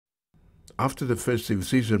After the festive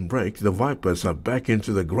season break, the Vipers are back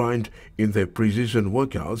into the grind in their pre-season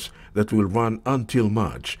workouts that will run until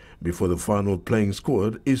March, before the final playing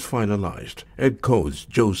squad is finalized. Head coach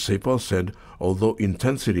Joe Sipa said although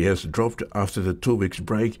intensity has dropped after the 2 weeks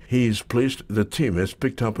break, he is pleased the team has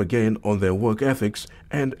picked up again on their work ethics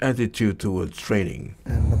and attitude towards training.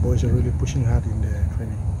 And the boys are really pushing hard in their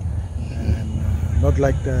training. And not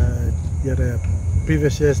like the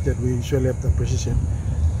previous years that we usually have the precision.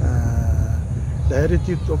 The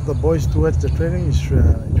attitude of the boys towards the training is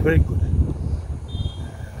very good.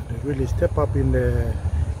 They really step up in the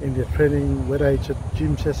training, whether it's a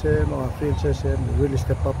gym session or a field session. They really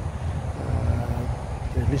step up.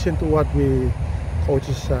 They listen to what we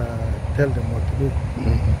coaches tell them what to do.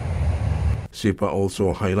 Sipa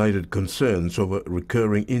also highlighted concerns over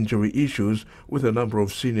recurring injury issues with a number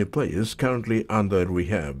of senior players currently under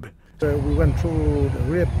rehab. We went through the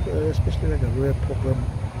rehab, especially like a rehab program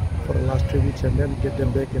for the last 3 weeks, and then get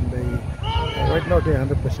them back, and they right now they're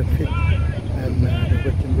 100% fit, and they're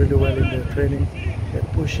working really well in their training. They're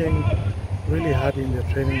pushing really hard in their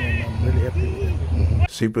training, and I'm really happy with them.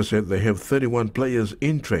 Sipa said they have 31 players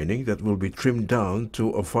in training that will be trimmed down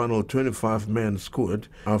to a final 25-man squad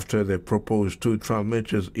after their proposed 2 trial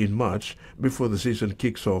matches in March before the season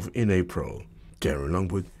kicks off in April. Gary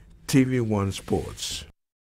Longwood, TV1 Sports.